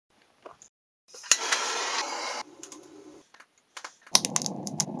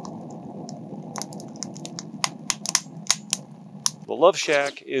Love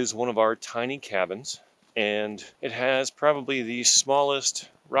Shack is one of our tiny cabins, and it has probably the smallest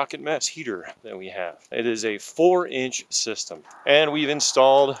rocket mass heater that we have. It is a 4-inch system, and we've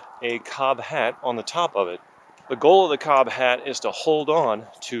installed a Cob Hat on the top of it. The goal of the Cob Hat is to hold on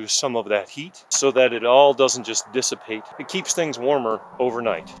to some of that heat so that it all doesn't just dissipate. It keeps things warmer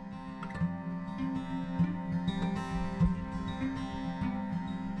overnight.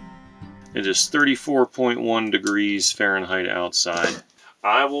 It is 34.1 degrees Fahrenheit outside.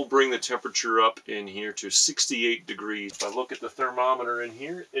 I will bring the temperature up in here to 68 degrees. If I look at the thermometer in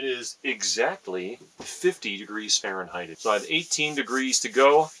here, it is exactly 50 degrees Fahrenheit. So I have 18 degrees to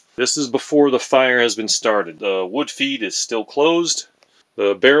go. This is before the fire has been started. The wood feed is still closed.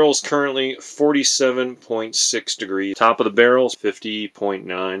 The barrel is currently 47.6 degrees. Top of the barrel is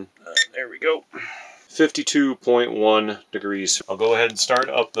 50.9. There we go. 52.1 degrees. I'll go ahead and start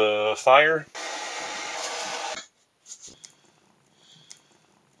up the fire.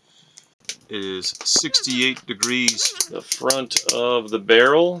 It is 68 degrees. The front of the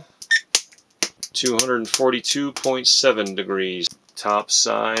barrel, 242.7 degrees. Top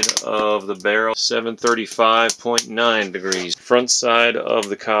side of the barrel, 735.9 degrees. Front side of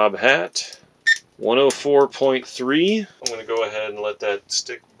the Cob Hat, 104.3. I'm going to go ahead and let that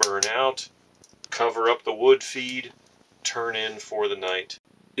stick burn out. Cover up the wood feed, turn in for the night.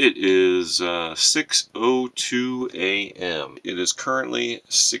 It is 6:02 a.m. It is currently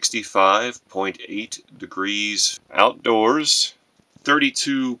 65.8 degrees outdoors,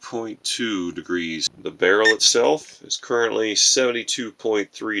 32.2 degrees. The barrel itself is currently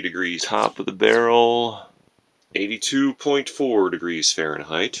 72.3 degrees. Top of the barrel, 82.4 degrees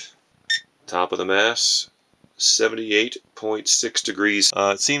Fahrenheit. Top of the mass, 78.6 degrees.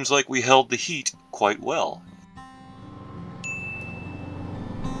 It seems like we held the heat quite well.